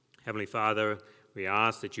Heavenly Father, we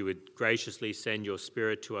ask that you would graciously send your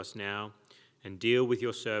Spirit to us now and deal with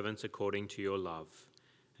your servants according to your love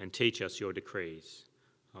and teach us your decrees.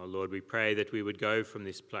 Oh Lord, we pray that we would go from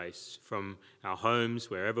this place, from our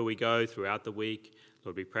homes, wherever we go throughout the week.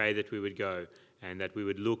 Lord, we pray that we would go and that we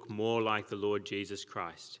would look more like the Lord Jesus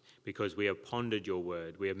Christ, because we have pondered your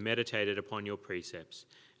word, we have meditated upon your precepts,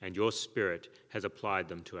 and your Spirit has applied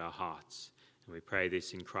them to our hearts. And we pray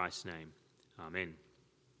this in Christ's name. Amen.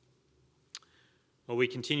 Well, we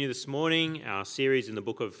continue this morning our series in the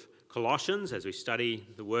book of Colossians as we study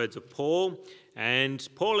the words of Paul. And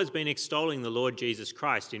Paul has been extolling the Lord Jesus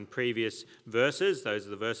Christ in previous verses. Those are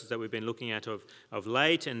the verses that we've been looking at of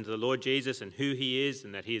late, and the Lord Jesus and who he is,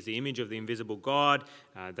 and that he is the image of the invisible God,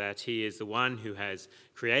 that he is the one who has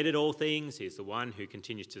created all things, he is the one who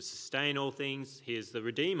continues to sustain all things, he is the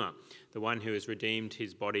Redeemer, the one who has redeemed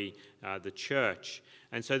his body, the church.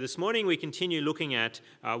 And so this morning we continue looking at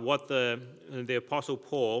what the Apostle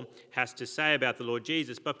Paul has to say about the Lord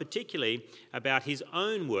Jesus, but particularly about his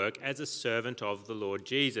own work as a servant of the Lord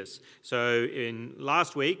Jesus. So in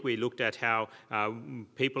last week we looked at how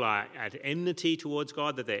people are at enmity towards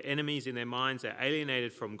God, that they're enemies in their minds, they're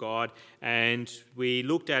alienated from God, and we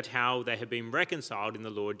looked at how they have been reconciled in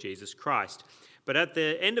the Lord Jesus Christ. But at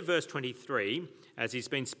the end of verse 23, as he's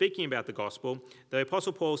been speaking about the gospel, the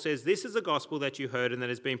Apostle Paul says, "This is the gospel that you heard and that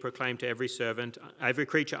has been proclaimed to every servant, every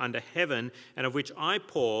creature under heaven, and of which I,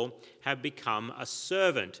 Paul, have become a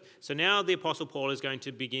servant." So now the Apostle Paul is going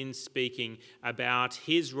to begin speaking about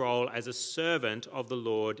his role as a servant of the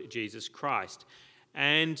Lord Jesus Christ.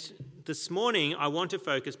 And this morning, I want to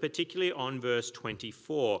focus particularly on verse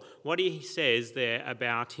 24, what he says there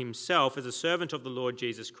about himself as a servant of the Lord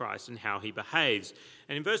Jesus Christ and how he behaves.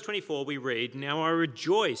 And in verse 24, we read, "Now I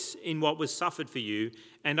rejoice in what was suffered for you,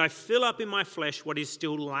 and I fill up in my flesh what is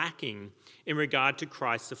still lacking in regard to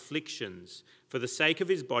Christ's afflictions, for the sake of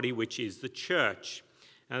his body, which is the church."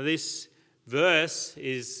 Now this verse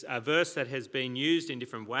is a verse that has been used in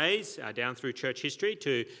different ways down through church history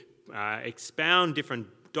to expound different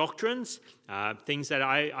doctrines, things that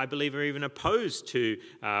I believe are even opposed to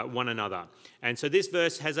one another. And so this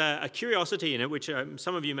verse has a curiosity in it, which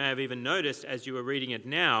some of you may have even noticed as you were reading it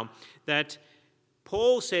now, that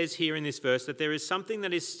Paul says here in this verse that there is something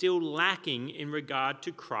that is still lacking in regard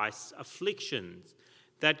to Christ's afflictions,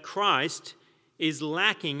 that Christ is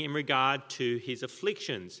lacking in regard to his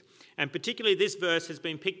afflictions. And particularly this verse has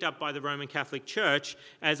been picked up by the Roman Catholic Church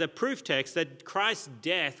as a proof text that Christ's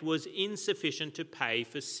death was insufficient to pay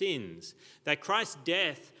for sins. That Christ's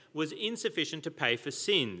death was insufficient to pay for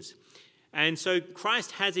sins. And so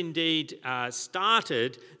Christ has indeed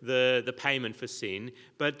started the payment for sin,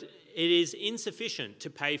 but it is insufficient to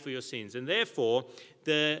pay for your sins. And therefore,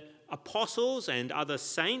 the apostles and other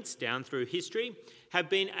saints down through history have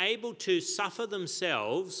been able to suffer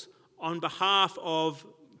themselves on behalf of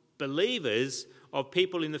believers, of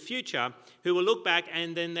people in the future who will look back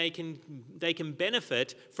and then they can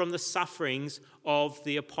benefit from the sufferings of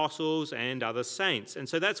the apostles and other saints. And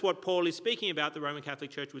so that's what Paul is speaking about, the Roman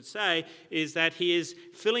Catholic Church would say, is that he is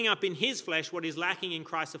filling up in his flesh what is lacking in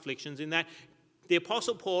Christ's afflictions, in that the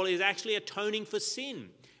Apostle Paul is actually atoning for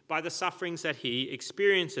sin by the sufferings that he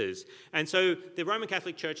experiences. And so the Roman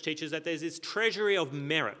Catholic Church teaches that there's this treasury of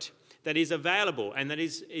merit that is available and that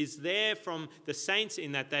is there from the saints,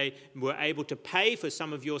 in that they were able to pay for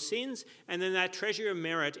some of your sins, and then that treasure of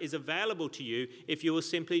merit is available to you if you will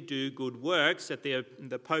simply do good works that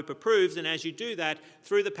the Pope approves, and as you do that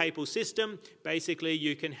through the papal system, basically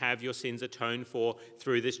you can have your sins atoned for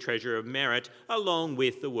through this treasure of merit along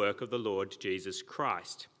with the work of the Lord Jesus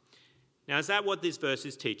Christ. Now, is that what this verse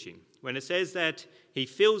is teaching? When it says that he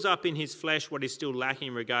fills up in his flesh what is still lacking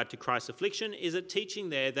in regard to Christ's affliction, is it teaching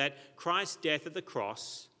there that Christ's death at the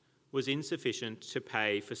cross was insufficient to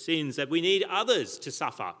pay for sins, that we need others to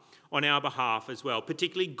suffer on our behalf as well,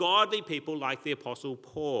 particularly godly people like the Apostle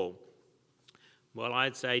Paul? Well,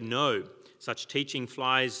 I'd say no. Such teaching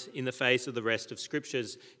flies in the face of the rest of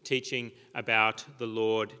Scripture's teaching about the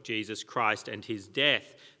Lord Jesus Christ and his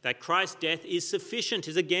death. That Christ's death is sufficient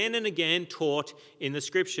is again and again taught in the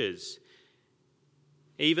Scriptures.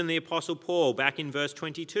 Even the Apostle Paul, back in verse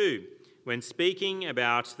 22, when speaking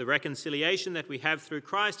about the reconciliation that we have through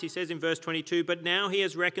Christ, he says in verse 22, "But now he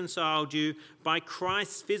has reconciled you by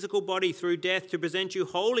Christ's physical body through death to present you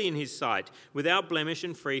holy in his sight, without blemish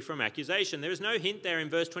and free from accusation." There is no hint there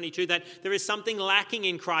in verse 22 that there is something lacking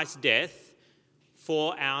in Christ's death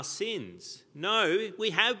for our sins. No,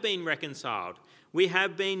 we have been reconciled. We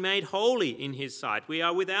have been made holy in his sight. We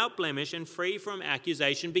are without blemish and free from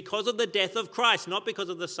accusation because of the death of Christ, not because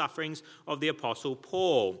of the sufferings of the Apostle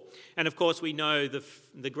Paul. And of course, we know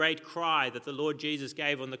the great cry that the Lord Jesus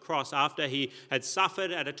gave on the cross after he had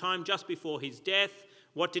suffered at a time just before his death.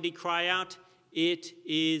 What did he cry out? It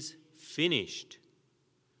is finished.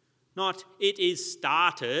 Not, it is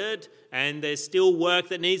started and there's still work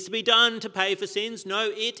that needs to be done to pay for sins. No,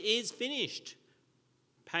 it is finished.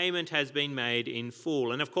 Payment has been made in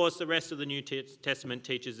full. And of course, the rest of the New Testament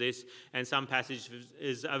teaches this, and some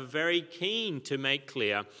passages are very keen to make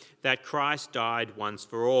clear that Christ died once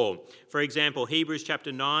for all. For example, Hebrews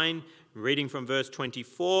chapter 9, reading from verse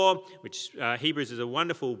 24, which Hebrews is a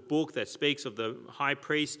wonderful book that speaks of the high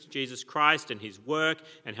priest, Jesus Christ, and his work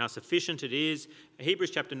and how sufficient it is.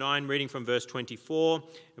 Hebrews chapter 9, reading from verse 24,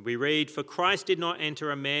 we read, "For Christ did not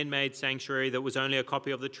enter a man-made sanctuary that was only a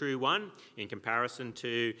copy of the true one, in comparison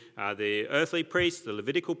to the earthly priests, the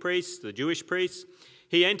Levitical priests, the Jewish priests.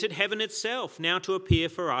 He entered heaven itself, now to appear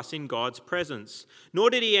for us in God's presence. Nor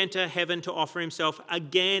did he enter heaven to offer himself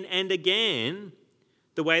again and again,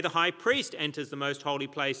 the way the high priest enters the most holy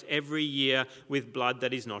place every year with blood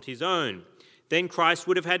that is not his own. Then Christ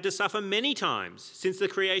would have had to suffer many times since the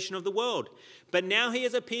creation of the world. But now he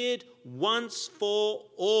has appeared once for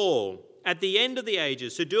all at the end of the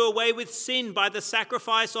ages to do away with sin by the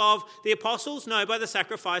sacrifice of the apostles? No, by the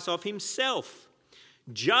sacrifice of himself.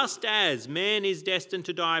 Just as man is destined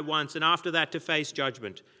to die once and after that to face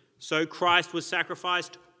judgment, so Christ was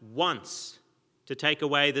sacrificed once to take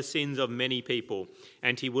away the sins of many people,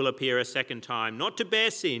 and he will appear a second time, not to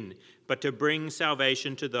bear sin, but to bring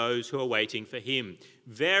salvation to those who are waiting for him."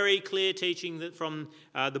 Very clear teaching from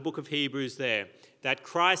the book of Hebrews there, that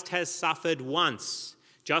Christ has suffered once.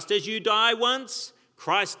 Just as you die once,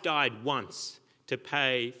 Christ died once to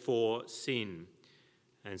pay for sin.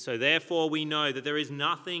 And so therefore we know that there is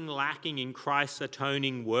nothing lacking in Christ's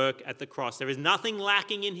atoning work at the cross. There is nothing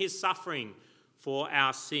lacking in his suffering for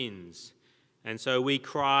our sins. And so we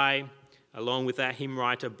cry, along with that hymn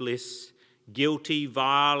writer Bliss, "Guilty,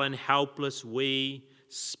 vile and helpless we,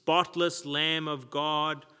 spotless Lamb of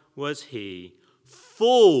God was he.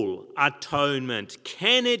 Full atonement,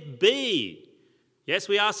 can it be?" Yes,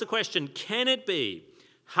 we ask the question, can it be?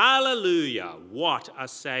 Hallelujah, what a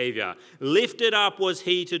Saviour. Lifted up was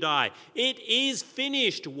he to die. It is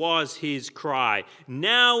finished was his cry.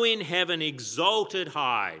 Now in heaven exalted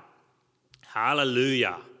high.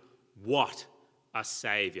 Hallelujah, what a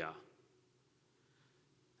Saviour.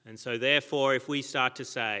 And so therefore, if we start to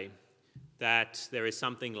say that there is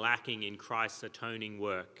something lacking in Christ's atoning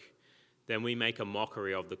work, then we make a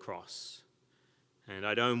mockery of the cross. And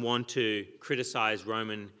I don't want to criticize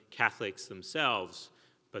Roman Catholics themselves,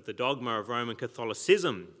 but the dogma of Roman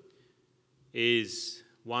Catholicism is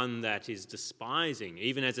one that is despising,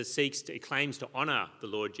 even as it claims to honour the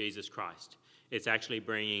Lord Jesus Christ. It's actually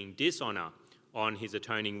bringing dishonour on his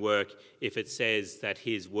atoning work if it says that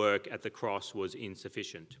his work at the cross was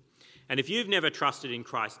insufficient. And if you've never trusted in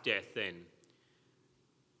Christ's death,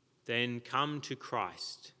 then come to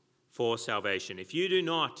Christ for salvation. If you do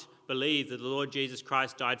not believe that the Lord Jesus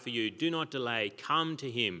Christ died for you, do not delay, come to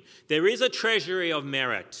him. There is a treasury of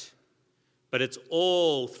merit, but it's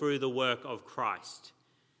all through the work of Christ.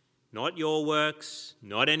 Not your works,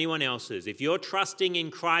 not anyone else's. If you're trusting in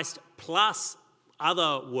Christ plus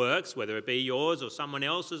other works, whether it be yours or someone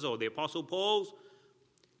else's or the Apostle Paul's,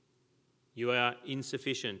 you are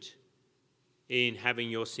insufficient in having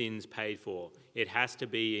your sins paid for. It has to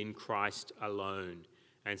be in Christ alone.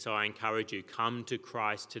 And so I encourage you, come to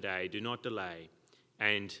Christ today, do not delay,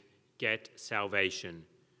 and get salvation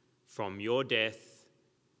from your death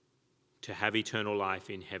to have eternal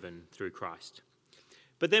life in heaven through Christ.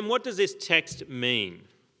 But then what does this text mean?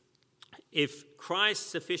 If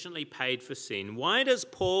Christ sufficiently paid for sin, why does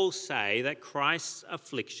Paul say that Christ's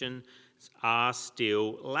afflictions are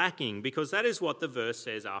still lacking? Because that is what the verse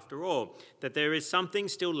says after all, that there is something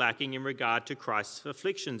still lacking in regard to Christ's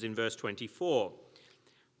afflictions in verse 24.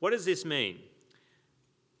 What does this mean?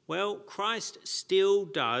 Well, Christ still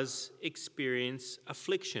does experience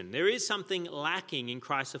affliction. There is something lacking in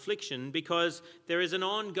Christ's affliction because there is an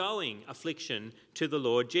ongoing affliction to the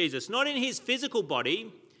Lord Jesus, not in his physical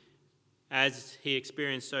body, as he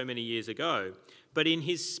experienced so many years ago, but in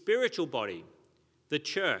his spiritual body, the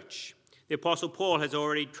church. The Apostle Paul has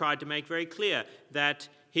already tried to make very clear that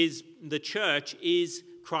the church is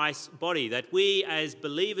Christ's body, that we as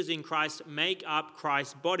believers in Christ make up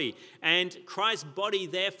Christ's body. And Christ's body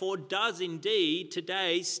therefore does indeed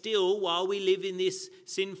today still, while we live in this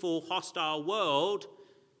sinful, hostile world,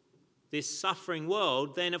 this suffering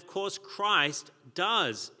world, then of course Christ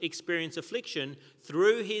does experience affliction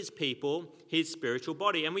through his people, his spiritual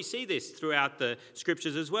body. And we see this throughout the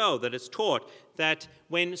scriptures as well, that it's taught that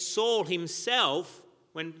when Saul himself,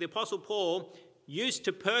 when the Apostle Paul used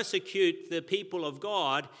to persecute the people of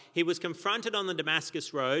God, he was confronted on the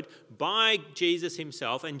Damascus road by Jesus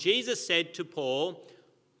himself. And Jesus said to Paul,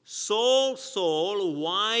 "Saul, Saul,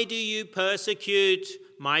 why do you persecute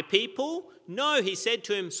my people?" No, he said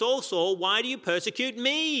to him, "Saul, Saul, why do you persecute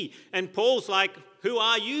me?" And Paul's like, "Who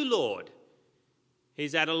are you, Lord?"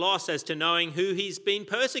 He's at a loss as to knowing who he's been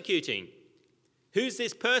persecuting. Who's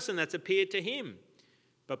this person that's appeared to him?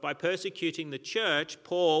 But by persecuting the church,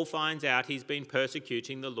 Paul finds out he's been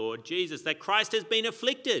persecuting the Lord Jesus, that Christ has been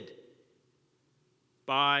afflicted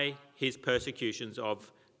by his persecutions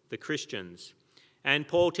of the Christians. And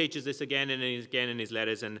Paul teaches this again and again in his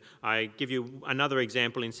letters, and I give you another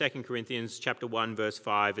example in 2 Corinthians chapter 1, verse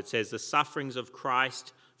 5. It says, "The sufferings of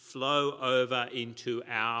Christ flow over into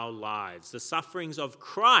our lives." The sufferings of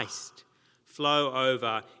Christ flow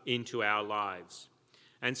over into our lives.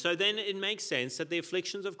 And so then it makes sense that the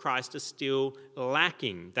afflictions of Christ are still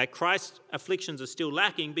lacking, that Christ's afflictions are still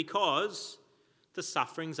lacking because the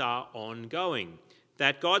sufferings are ongoing,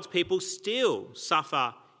 that God's people still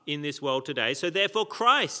suffer in this world today. So therefore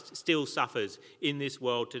Christ still suffers in this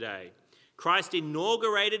world today. Christ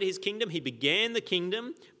inaugurated his kingdom. He began the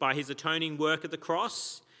kingdom by his atoning work at the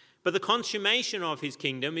cross. But the consummation of his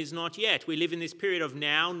kingdom is not yet. We live in this period of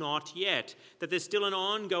now, not yet. That there's still an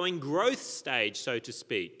ongoing growth stage, so to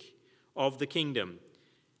speak, of the kingdom.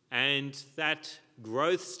 And that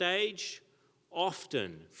growth stage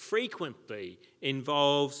often, frequently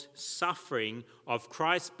involves suffering of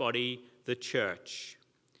Christ's body, the church.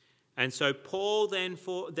 And so Paul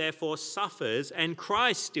therefore suffers, and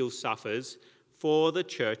Christ still suffers for the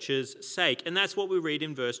church's sake. And that's what we read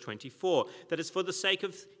in verse 24, that it's for the sake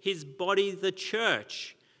of his body, the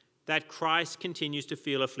church, that Christ continues to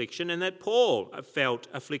feel affliction, and that Paul felt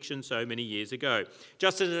affliction so many years ago.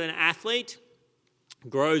 Just as an athlete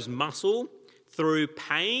grows muscle through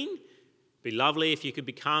pain, it'd be lovely if you could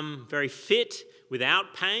become very fit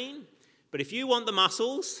without pain, but if you want the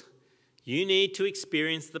muscles, you need to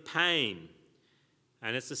experience the pain.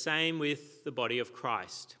 And it's the same with the body of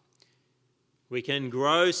Christ. We can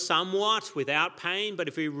grow somewhat without pain, but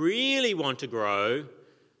if we really want to grow,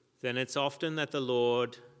 then it's often that the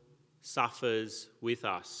Lord suffers with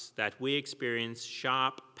us, that we experience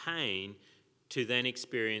sharp pain to then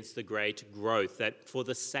experience the great growth, that for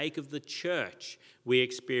the sake of the church, we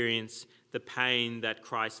experience the pain that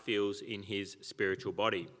Christ feels in his spiritual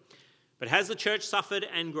body. But has the church suffered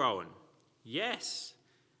and grown? Yes.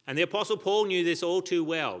 And the Apostle Paul knew this all too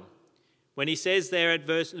well. When he says there at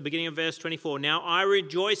the beginning of verse 24, "Now I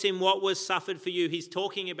rejoice in what was suffered for you," he's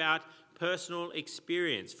talking about personal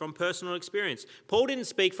experience, from personal experience. Paul didn't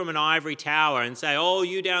speak from an ivory tower and say, "Oh,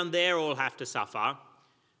 you down there all have to suffer,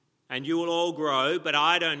 and you will all grow, but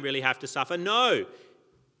I don't really have to suffer." No,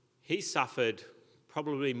 he suffered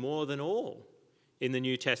probably more than all in the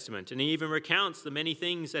New Testament. And he even recounts the many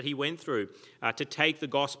things that he went through to take the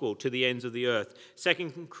gospel to the ends of the earth.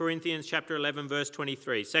 2 Corinthians chapter 11, verse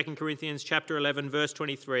 23. 2 Corinthians chapter 11, verse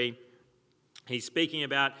 23. He's speaking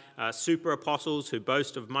about super apostles who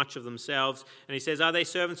boast of much of themselves. And he says, "Are they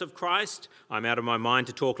servants of Christ? I'm out of my mind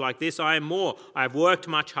to talk like this. I am more. I have worked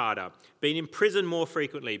much harder, been in prison more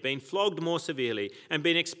frequently, been flogged more severely, and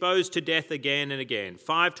been exposed to death again and again.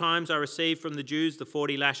 5 times I received from the Jews the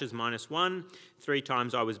 40 lashes minus 1. 3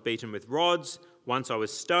 times I was beaten with rods. Once I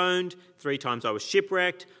was stoned. 3 times I was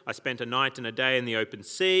shipwrecked. I spent a night and a day in the open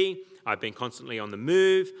sea. I've been constantly on the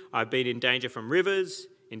move. I've been in danger from rivers,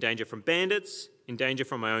 in danger from bandits, in danger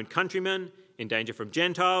from my own countrymen, in danger from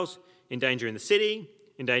Gentiles, in danger in the city,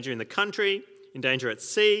 in danger in the country, in danger at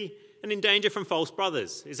sea, and in danger from false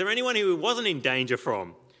brothers." Is there anyone who wasn't in danger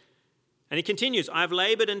from? And he continues, "I have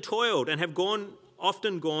laboured and toiled and have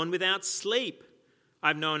often gone without sleep.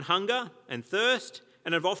 I've known hunger and thirst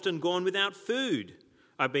and have often gone without food.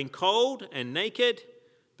 I've been cold and naked.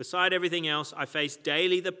 Beside everything else, I face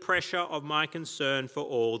daily the pressure of my concern for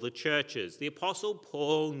all the churches." The Apostle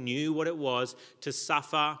Paul knew what it was to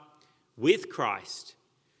suffer with Christ,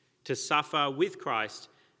 the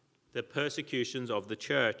persecutions of the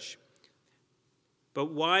church. But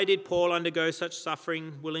why did Paul undergo such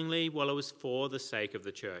suffering willingly? Well, it was for the sake of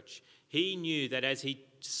the church. He knew that as he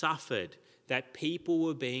suffered, that people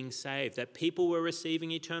were being saved, that people were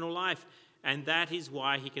receiving eternal life. And that is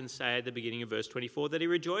why he can say at the beginning of verse 24 that he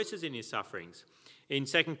rejoices in his sufferings. In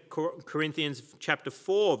 2 Corinthians chapter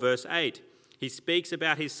 4, verse 8, he speaks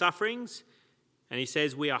about his sufferings, And he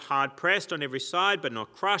says, we are hard pressed on every side, but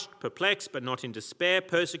not crushed, perplexed, but not in despair,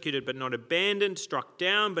 persecuted, but not abandoned, struck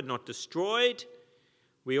down, but not destroyed.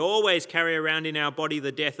 We always carry around in our body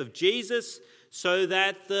the death of Jesus, so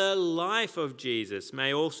that the life of Jesus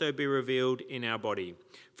may also be revealed in our body.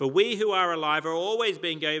 For we who are alive are always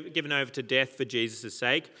being given over to death for Jesus'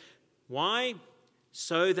 sake. Why?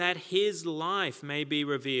 So that his life may be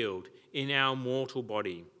revealed in our mortal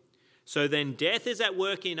body. So then death is at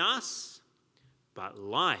work in us, but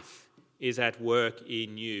life is at work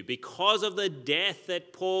in you. Because of the death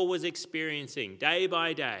that Paul was experiencing day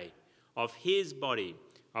by day of his body,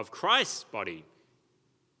 of Christ's body,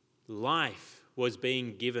 life was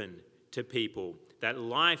being given to people. That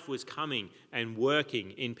life was coming and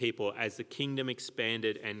working in people as the kingdom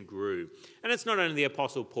expanded and grew. And it's not only the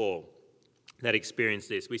Apostle Paul that experienced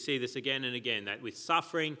this. We see this again and again, that with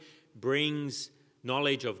suffering brings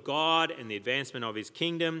knowledge of God and the advancement of his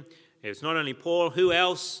kingdom. It's not only Paul. Who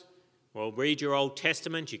else? Well, read your Old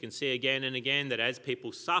Testament. You can see again and again that as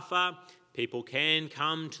people suffer, people can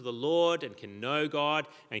come to the Lord and can know God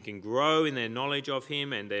and can grow in their knowledge of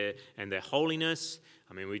him and their holiness.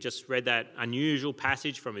 I mean, we just read that unusual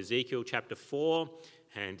passage from Ezekiel chapter 4,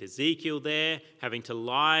 and Ezekiel there having to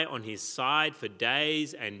lie on his side for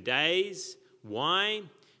days and days. Why?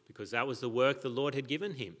 Because that was the work the Lord had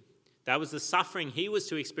given him. That was the suffering he was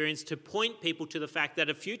to experience to point people to the fact that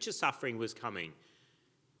a future suffering was coming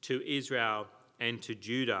to Israel and to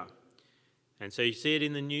Judah. And so you see it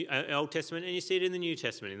in the Old Testament and you see it in the New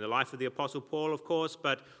Testament, in the life of the Apostle Paul, of course,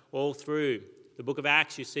 but all through the book of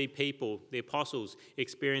Acts you see people, the apostles,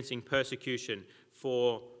 experiencing persecution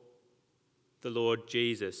for the Lord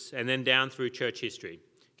Jesus. And then down through church history.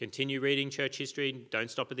 Continue reading church history. Don't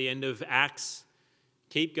stop at the end of Acts.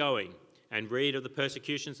 Keep going and read of the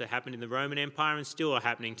persecutions that happened in the Roman Empire and still are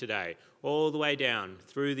happening today. All the way down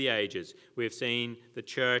through the ages, we've seen the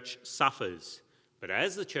church suffers. But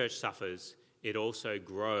as the church suffers, it also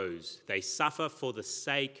grows. They suffer for the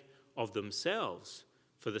sake of themselves,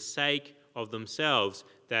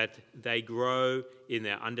 that they grow in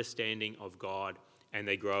their understanding of God and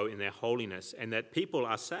they grow in their holiness and that people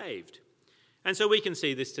are saved. And so we can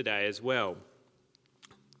see this today as well.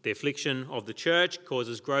 The affliction of the church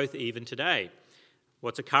causes growth even today.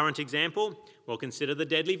 What's a current example? Well, consider the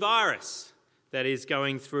deadly virus that is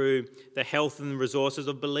going through the health and resources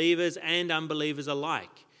of believers and unbelievers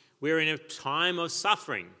alike. We're in a time of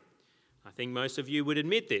suffering. I think most of you would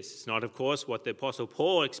admit this. It's not, of course, what the Apostle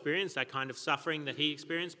Paul experienced, that kind of suffering that he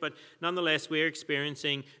experienced, but nonetheless, we're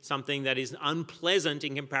experiencing something that is unpleasant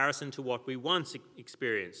in comparison to what we once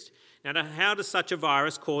experienced. Now, how does such a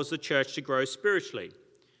virus cause the church to grow spiritually?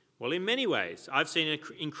 Well, in many ways. I've seen an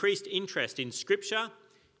increased interest in Scripture,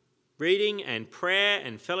 reading and prayer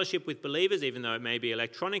and fellowship with believers, even though it may be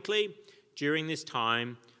electronically, during this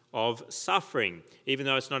time of suffering. Even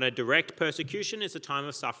though it's not a direct persecution, it's a time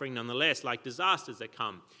of suffering nonetheless, like disasters that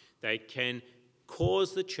come. They can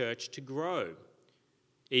cause the church to grow,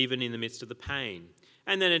 even in the midst of the pain.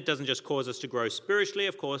 And then it doesn't just cause us to grow spiritually.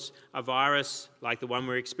 Of course, a virus like the one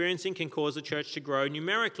we're experiencing can cause the church to grow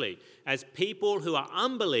numerically, as people who are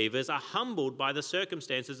unbelievers are humbled by the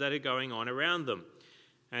circumstances that are going on around them.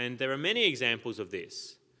 And there are many examples of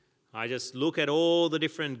this. I just look at all the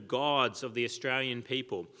different gods of the Australian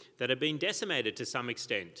people that have been decimated to some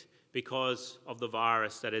extent because of the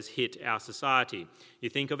virus that has hit our society. You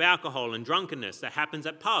think of alcohol and drunkenness that happens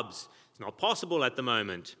at pubs. It's not possible at the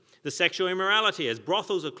moment. The sexual immorality as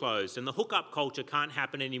brothels are closed and the hookup culture can't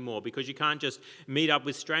happen anymore because you can't just meet up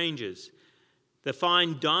with strangers. The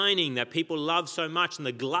fine dining that people love so much and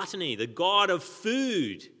the gluttony, the god of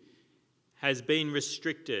food, has been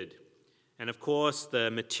restricted. And of course, the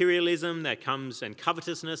materialism that comes and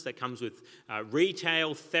covetousness that comes with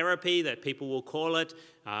retail therapy, that people will call it,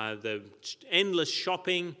 the endless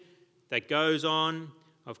shopping that goes on.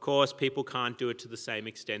 Of course, people can't do it to the same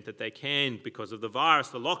extent that they can because of the virus,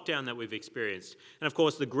 the lockdown that we've experienced. And of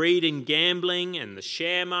course, the greed in gambling and the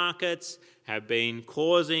share markets have been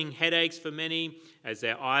causing headaches for many as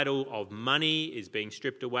their idol of money is being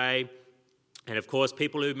stripped away. And of course,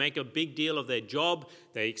 people who make a big deal of their job,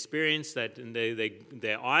 they experience that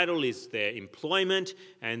their idol is their employment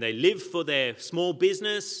and they live for their small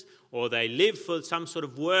business or they live for some sort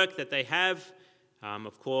of work that they have.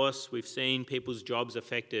 Of course, we've seen people's jobs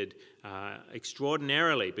affected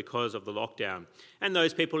extraordinarily because of the lockdown. And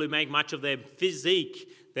those people who make much of their physique,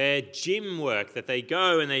 their gym work, that they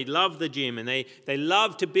go and they love the gym and they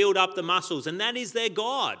love to build up the muscles, and that is their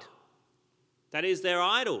God. That is their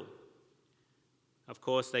idol. Of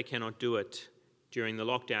course, they cannot do it during the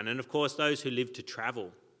lockdown. And of course, those who live to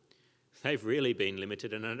travel. they've really been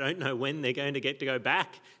limited, and I don't know when they're going to get to go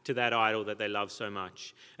back to that idol that they love so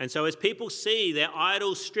much. And so as people see their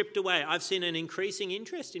idols stripped away, I've seen an increasing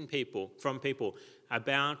interest from people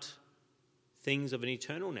about things of an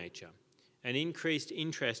eternal nature, an increased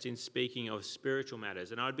interest in speaking of spiritual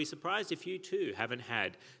matters. And I'd be surprised if you too haven't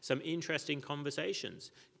had some interesting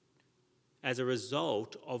conversations as a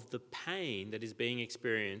result of the pain that is being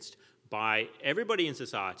experienced by everybody in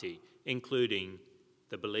society, including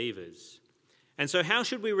the believers. And so how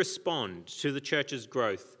should we respond to the church's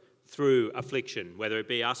growth through affliction, whether it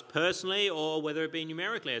be us personally or whether it be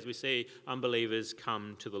numerically as we see unbelievers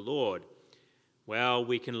come to the Lord? Well,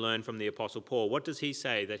 we can learn from the Apostle Paul. What does he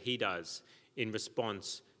say that he does in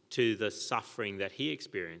response to the suffering that he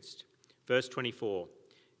experienced? Verse 24,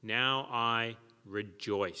 now I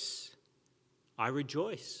rejoice. I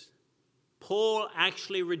rejoice. Paul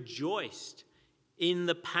actually rejoiced in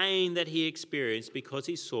the pain that he experienced because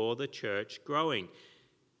he saw the church growing.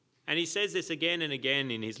 And he says this again and again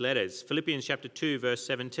in his letters. Philippians chapter 2, verse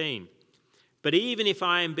 17. But even if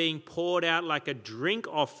I am being poured out like a drink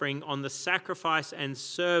offering on the sacrifice and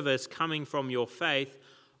service coming from your faith,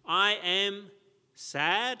 I am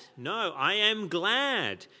sad? No, I am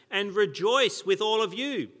glad and rejoice with all of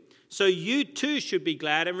you. So you too should be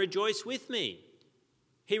glad and rejoice with me.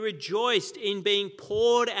 He rejoiced in being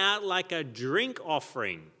poured out like a drink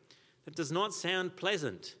offering. That does not sound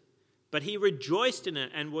pleasant, but he rejoiced in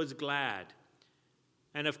it and was glad.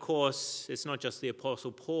 And of course, it's not just the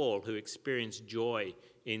Apostle Paul who experienced joy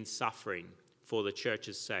in suffering for the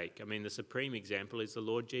church's sake. I mean, the supreme example is the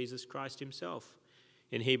Lord Jesus Christ himself.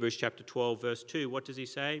 In Hebrews chapter 12, verse 2, what does he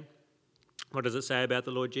say? What does it say about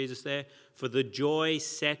the Lord Jesus there? For the joy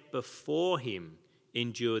set before him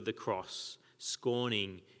endured the cross,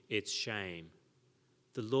 scorning its shame.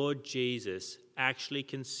 The Lord Jesus actually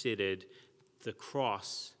considered the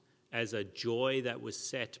cross as a joy that was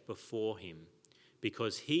set before him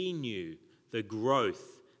because he knew the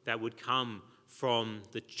growth that would come from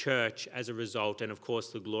the church as a result, and of course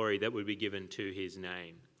the glory that would be given to his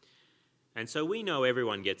name. And so we know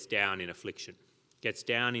everyone gets down in affliction, gets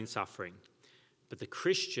down in suffering, but the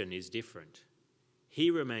Christian is different.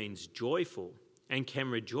 He remains joyful and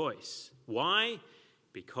can rejoice. Why?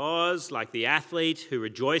 Because, like the athlete who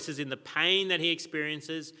rejoices in the pain that he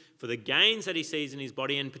experiences for the gains that he sees in his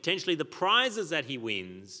body and potentially the prizes that he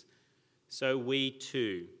wins, so we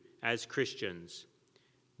too, as Christians,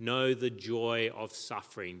 know the joy of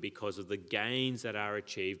suffering because of the gains that are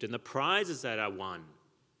achieved and the prizes that are won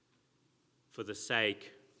for the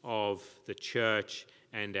sake of the church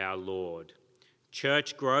and our Lord.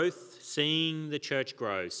 Church growth, seeing the church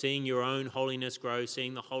grow, seeing your own holiness grow,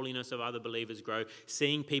 seeing the holiness of other believers grow,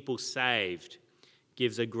 seeing people saved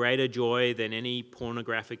gives a greater joy than any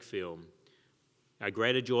pornographic film, a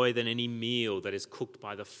greater joy than any meal that is cooked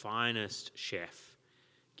by the finest chef,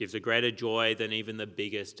 gives a greater joy than even the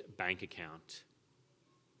biggest bank account.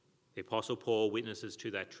 The Apostle Paul witnesses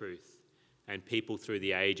to that truth, and people through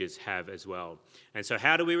the ages have as well. And so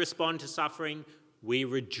how do we respond to suffering? We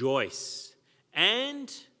rejoice.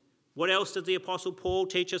 And what else does the Apostle Paul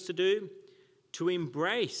teach us to do? To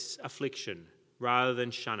embrace affliction rather than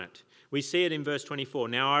shun it. We see it in verse 24.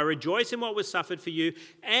 Now I rejoice in what was suffered for you.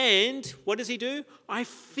 And what does he do? I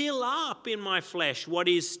fill up in my flesh what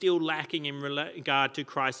is still lacking in regard to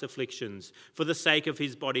Christ's afflictions for the sake of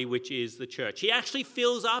his body, which is the church. He actually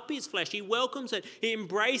fills up his flesh. He welcomes it. He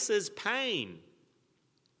embraces pain.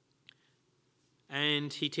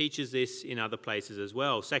 And he teaches this in other places as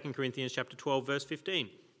well. 2 Corinthians chapter 12, verse 15.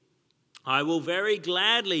 I will very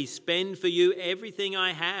gladly spend for you everything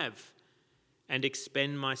I have and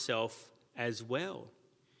expend myself as well.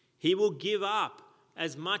 He will give up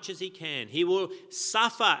as much as he can. He will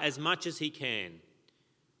suffer as much as he can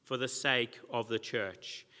for the sake of the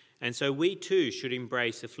church. And so we too should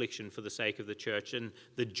embrace affliction for the sake of the church and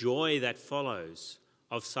the joy that follows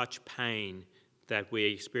of such pain that we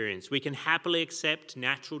experience. We can happily accept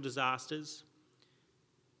natural disasters,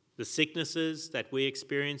 the sicknesses that we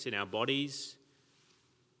experience in our bodies,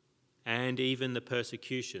 and even the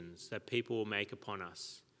persecutions that people will make upon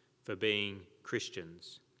us for being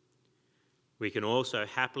Christians. We can also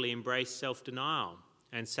happily embrace self-denial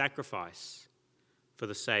and sacrifice for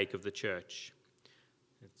the sake of the church.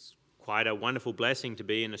 It's quite a wonderful blessing to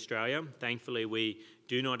be in Australia. Thankfully, we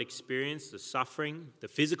do not experience the suffering, the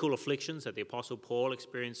physical afflictions that the Apostle Paul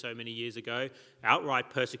experienced so many years ago, outright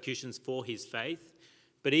persecutions for his faith,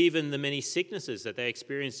 but even the many sicknesses that they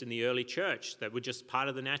experienced in the early church that were just part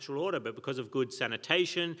of the natural order, but because of good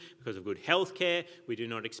sanitation, because of good health care, we do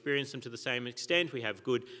not experience them to the same extent. We have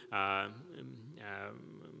good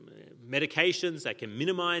medications that can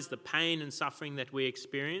minimize the pain and suffering that we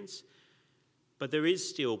experience, but there is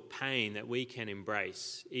still pain that we can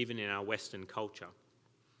embrace, even in our Western culture.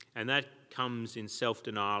 And that comes in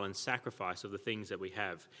self-denial and sacrifice of the things that we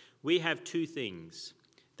have. We have two things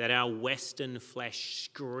that our Western flesh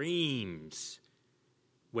screams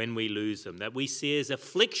when we lose them, that we see as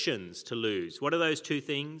afflictions to lose. What are those two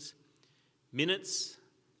things? Minutes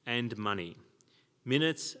and money.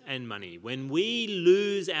 Minutes and money. When we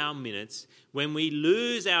lose our minutes, when we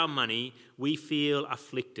lose our money, we feel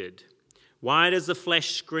afflicted. Why does the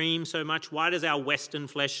flesh scream so much? Why does our Western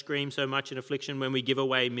flesh scream so much in affliction when we give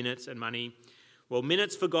away minutes and money? Well,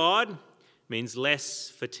 minutes for God means less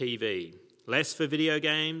for TV, less for video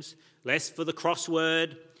games, less for the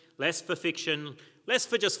crossword, less for fiction, less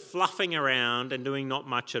for just fluffing around and doing not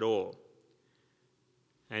much at all.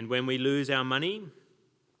 And when we lose our money,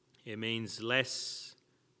 it means less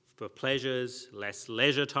for pleasures, less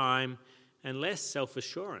leisure time, and less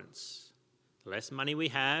self-assurance. The less money we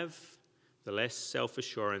have, the less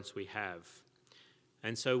self-assurance we have.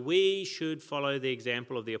 And so we should follow the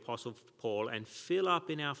example of the Apostle Paul and fill up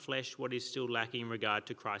in our flesh what is still lacking in regard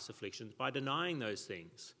to Christ's afflictions by denying those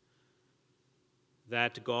things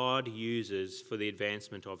that God uses for the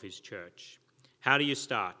advancement of his church. How do you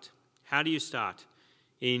start? How do you start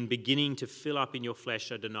in beginning to fill up in your flesh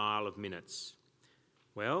a denial of minutes?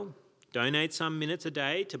 Well, donate some minutes a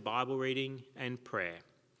day to Bible reading and prayer.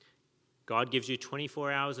 God gives you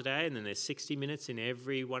 24 hours a day, and then there's 60 minutes in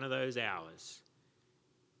every one of those hours.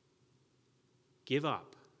 Give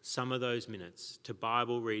up some of those minutes to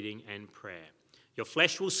Bible reading and prayer. Your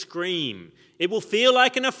flesh will scream. It will feel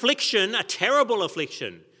like an affliction, a terrible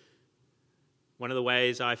affliction. One of the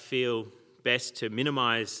ways I feel best to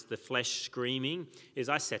minimize the flesh screaming is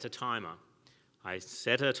I set a timer.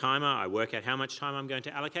 I work out how much time I'm going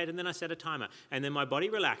to allocate, and then I set a timer. And then my body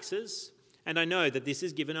relaxes, and I know that this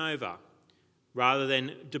is given over. Rather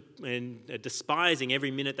than despising every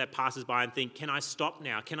minute that passes by and think, can I stop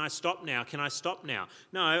now? Can I stop now? Can I stop now?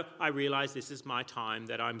 No, I realize this is my time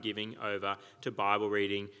that I'm giving over to Bible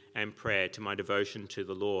reading and prayer, to my devotion to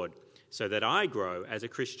the Lord, so that I grow as a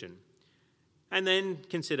Christian. And then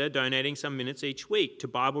consider donating some minutes each week to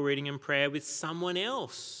Bible reading and prayer with someone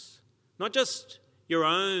else. Not just your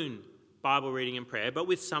own Bible reading and prayer, but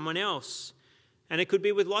with someone else. And it could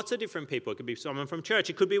be with lots of different people. It could be someone from church.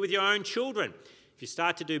 It could be with your own children. If you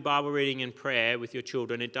start to do Bible reading and prayer with your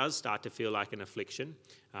children, it does start to feel like an affliction,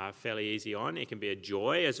 fairly easy on. It can be a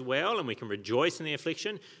joy as well, and we can rejoice in the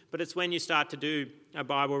affliction. But it's when you start to do a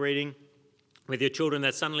Bible reading with your children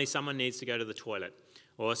that suddenly someone needs to go to the toilet,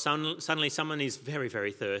 or suddenly someone is very,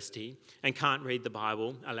 very thirsty and can't read the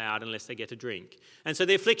Bible aloud unless they get a drink. And so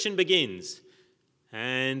the affliction begins.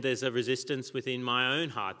 And there's a resistance within my own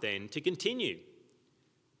heart then to continue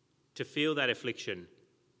to feel that affliction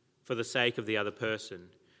for the sake of the other person.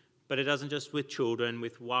 But it doesn't just with children,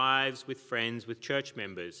 with wives, with friends, with church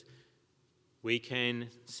members. We can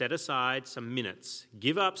set aside some minutes,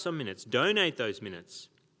 give up some minutes, donate those minutes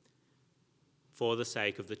for the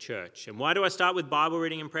sake of the church. And why do I start with Bible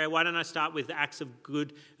reading and prayer? Why don't I start with acts of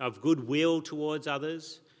goodwill towards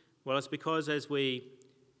others? Well, it's because as we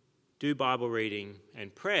do Bible reading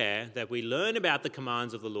and prayer, that we learn about the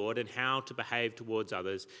commands of the Lord and how to behave towards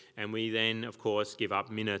others, and we then, of course, give up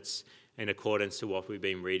minutes in accordance to what we've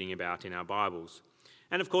been reading about in our Bibles.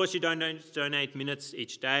 And of course, you don't donate minutes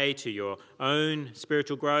each day to your own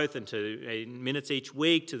spiritual growth and to minutes each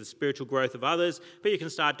week to the spiritual growth of others, but you can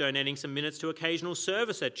start donating some minutes to occasional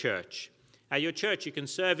service at church. At your church, you can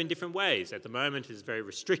serve in different ways. At the moment, it's very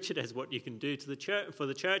restricted as what you can do to the church, for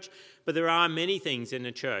the church, but there are many things in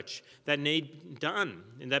the church that need done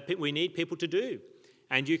and that we need people to do.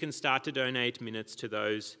 And you can start to donate minutes to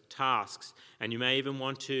those tasks. And you may even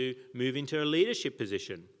want to move into a leadership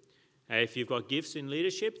position. If you've got gifts in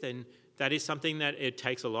leadership, then that is something that it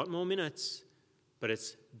takes a lot more minutes, but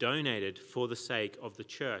it's donated for the sake of the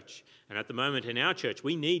church. And at the moment in our church,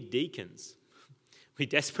 we need deacons. We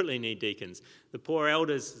desperately need deacons. The poor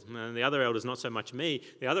elders, the other elders, not so much me,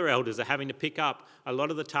 the other elders are having to pick up a lot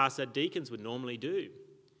of the tasks that deacons would normally do.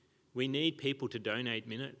 We need people to donate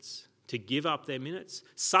minutes, to give up their minutes,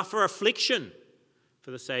 suffer affliction for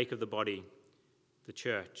the sake of the body, the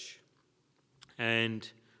church. And,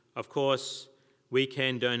 of course, we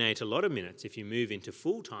can donate a lot of minutes if you move into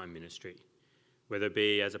full-time ministry, whether it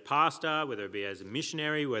be as a pastor, whether it be as a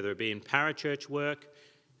missionary, whether it be in parachurch work.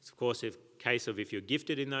 It's, of course, a case of if you're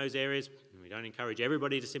gifted in those areas. We don't encourage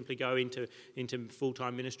everybody to simply go into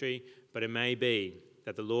full-time ministry, but it may be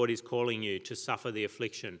that the Lord is calling you to suffer the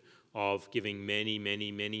affliction of giving many,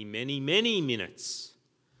 many, many, many, many minutes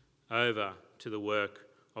over to the work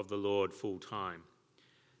of the Lord full time.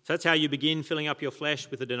 So that's how you begin filling up your flesh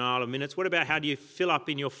with a denial of minutes. What about how do you fill up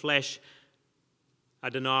in your flesh a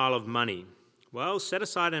denial of money? Well, set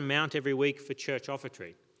aside an amount every week for church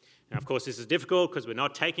offertory. Now, of course, this is difficult because we're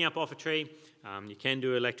not taking up offertory. You can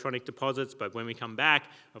do electronic deposits, but when we come back,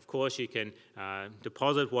 of course, you can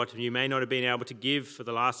deposit what you may not have been able to give for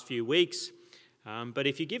the last few weeks. But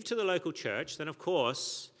if you give to the local church, then, of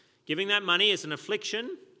course, giving that money is an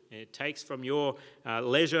affliction. It takes from your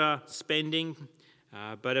leisure spending,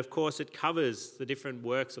 but, of course, it covers the different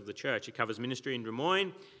works of the church. It covers ministry in Des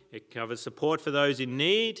Moines. It covers support for those in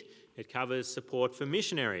need. It covers support for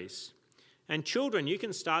missionaries. And children, you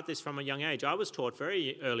can start this from a young age. I was taught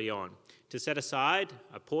very early on to set aside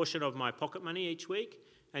a portion of my pocket money each week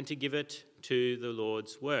and to give it to the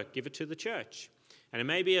Lord's work, give it to the church. And it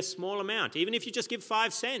may be a small amount. Even if you just give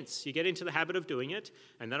 5 cents, you get into the habit of doing it,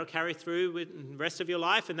 and that'll carry through with the rest of your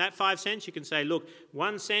life. And that 5 cents, you can say, look,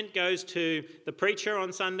 1 cent goes to the preacher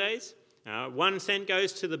on Sundays, 1 cent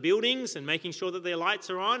goes to the buildings and making sure that their lights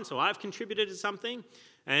are on, so I've contributed to something.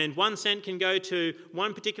 And 1 cent can go to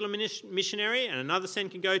one particular missionary, and another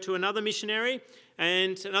cent can go to another missionary,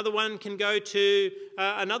 and another one can go to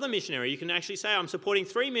another missionary. You can actually say, I'm supporting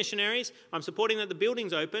 3 missionaries, I'm supporting that the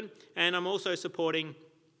building's open, and I'm also supporting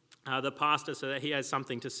the pastor so that he has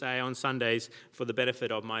something to say on Sundays for the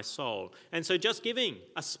benefit of my soul. And so just giving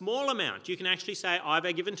a small amount, you can actually say, I've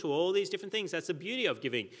given to all these different things. That's the beauty of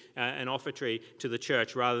giving an offertory to the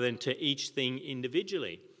church rather than to each thing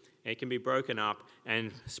individually. It can be broken up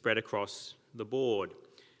and spread across the board.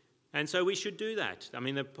 And so we should do that. I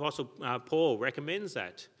mean, the Apostle Paul recommends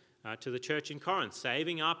that to the church in Corinth,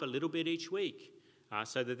 saving up a little bit each week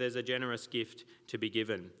so that there's a generous gift to be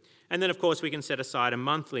given. And then, of course, we can set aside a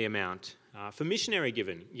monthly amount for missionary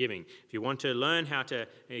giving. If you want to learn how to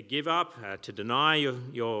give up, to deny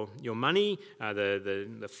your money,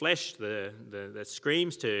 the flesh, the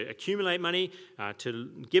screams to accumulate money,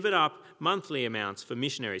 to give it up monthly amounts for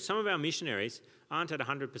missionaries. Some of our missionaries aren't at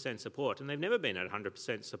 100% support, and they've never been at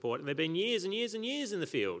 100% support, and they've been years and years and years in the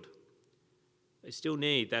field. They still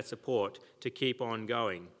need that support to keep on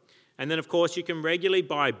going. And then, of course, you can regularly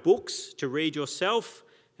buy books to read yourself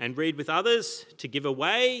and read with others, to give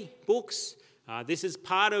away books. This is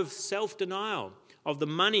part of self-denial of the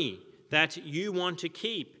money that you want to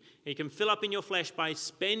keep. You can fill up in your flesh by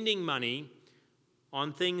spending money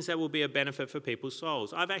on things that will be a benefit for people's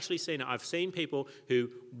souls. I've actually seen it. I've seen people who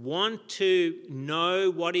want to know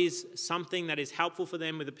what is something that is helpful for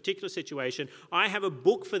them with a particular situation. I have a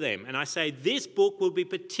book for them, and I say, this book will be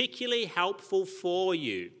particularly helpful for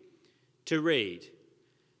you to read.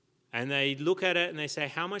 And they look at it and they say,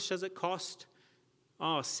 how much does it cost?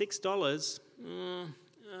 Oh, $6.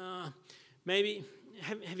 Maybe,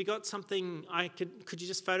 have you got something, could you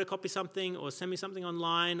just photocopy something or send me something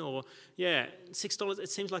online? Or, yeah, $6, it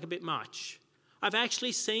seems like a bit much. I've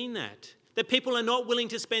actually seen that people are not willing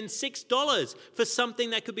to spend $6 for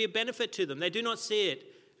something that could be a benefit to them. They do not see it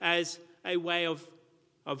as a way of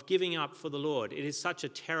giving up for the Lord. It is such a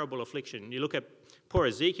terrible affliction. You look at poor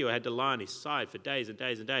Ezekiel had to lie on his side for days and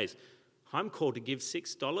days and days. I'm called to give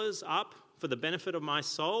 $6 up for the benefit of my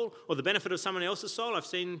soul or the benefit of someone else's soul. I've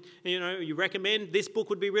seen, you recommend this book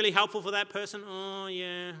would be really helpful for that person. Oh,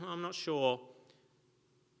 yeah, I'm not sure.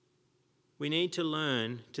 We need to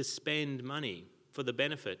learn to spend money for the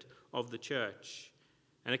benefit of the church.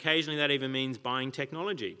 And occasionally that even means buying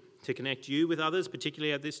technology to connect you with others,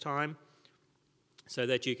 particularly at this time, so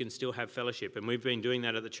that you can still have fellowship. And we've been doing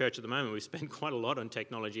that at the church at the moment. We've spent quite a lot on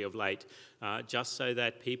technology of late, just so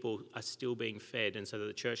that people are still being fed and so that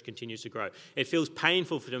the church continues to grow. It feels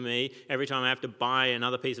painful for me every time I have to buy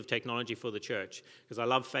another piece of technology for the church, because I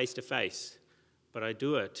love face-to-face. But I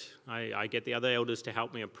do it. I get the other elders to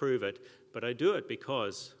help me approve it, but I do it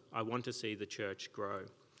because I want to see the church grow.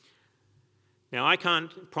 Now, I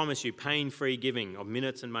can't promise you pain-free giving of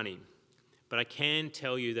minutes and money, but I can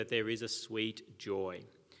tell you that there is a sweet joy.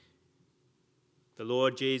 The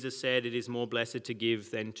Lord Jesus said it is more blessed to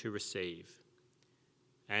give than to receive.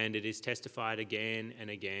 And it is testified again and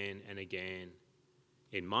again and again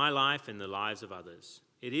in my life and the lives of others.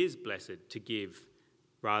 It is blessed to give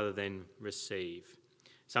rather than receive.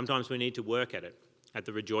 Sometimes we need to work at it, at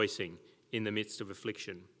the rejoicing in the midst of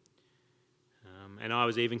affliction. And I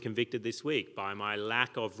was even convicted this week by my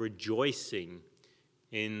lack of rejoicing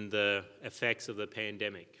in the effects of the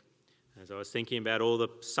pandemic. As I was thinking about all the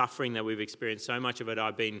suffering that we've experienced, so much of it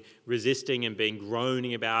I've been resisting and been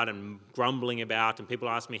groaning about and grumbling about, and people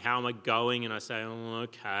ask me, how am I going? And I say, oh,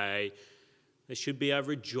 okay. There should be a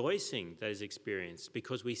rejoicing that is experienced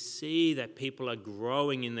because we see that people are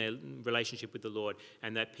growing in their relationship with the Lord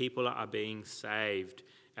and that people are being saved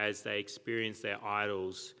as they experience their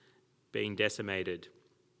idols being decimated.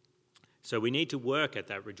 So we need to work at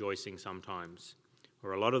that rejoicing sometimes,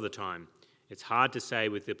 or a lot of the time. It's hard to say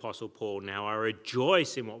with the Apostle Paul, now I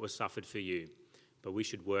rejoice in what was suffered for you, but we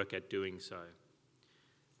should work at doing so.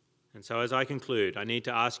 And so as I conclude, I need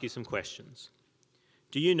to ask you some questions.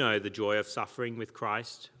 Do you know the joy of suffering with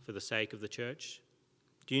Christ for the sake of the church?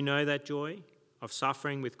 Do you know that joy of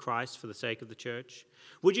suffering with Christ for the sake of the church?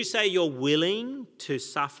 Would you say you're willing to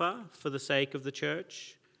suffer for the sake of the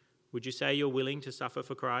church? Would you say you're willing to suffer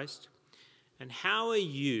for Christ? And how are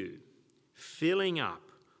you filling up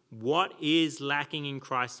what is lacking in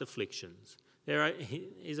Christ's afflictions?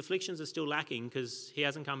 His afflictions are still lacking because he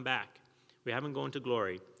hasn't come back. We haven't gone to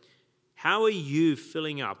glory. How are you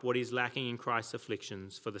filling up what is lacking in Christ's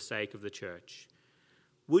afflictions for the sake of the church?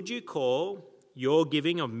 Would you call your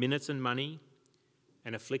giving of minutes and money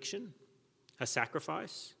an affliction, a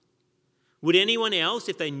sacrifice? Would anyone else,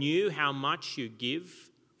 if they knew how much you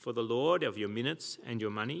give for the Lord of your minutes and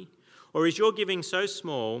your money? Or is your giving so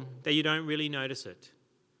small that you don't really notice it?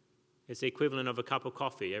 It's the equivalent of a cup of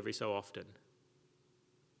coffee every so often.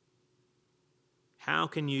 How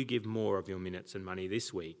can you give more of your minutes and money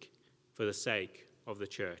this week for the sake of the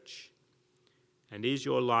church? And is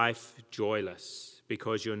your life joyless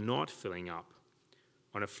because you're not filling up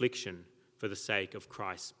on affliction for the sake of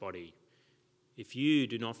Christ's body? If you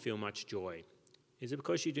do not feel much joy, is it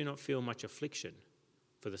because you do not feel much affliction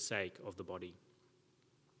for the sake of the body?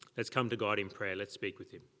 Let's come to God in prayer. Let's speak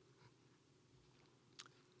with him.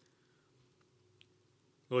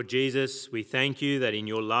 Lord Jesus, we thank you that in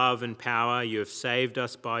your love and power you have saved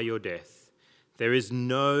us by your death. There is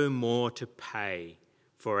no more to pay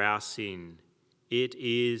for our sin. It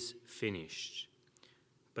is finished.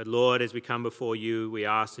 But Lord, as we come before you, we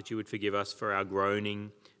ask that you would forgive us for our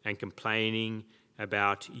groaning and complaining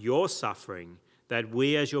about your suffering that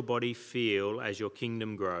we as your body feel as your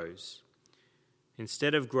kingdom grows.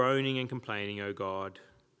 Instead of groaning and complaining, O God,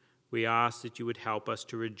 we ask that you would help us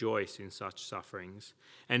to rejoice in such sufferings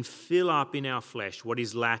and fill up in our flesh what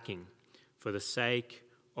is lacking for the sake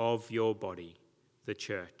of your body, the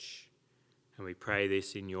church. And we pray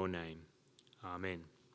this in your name. Amen.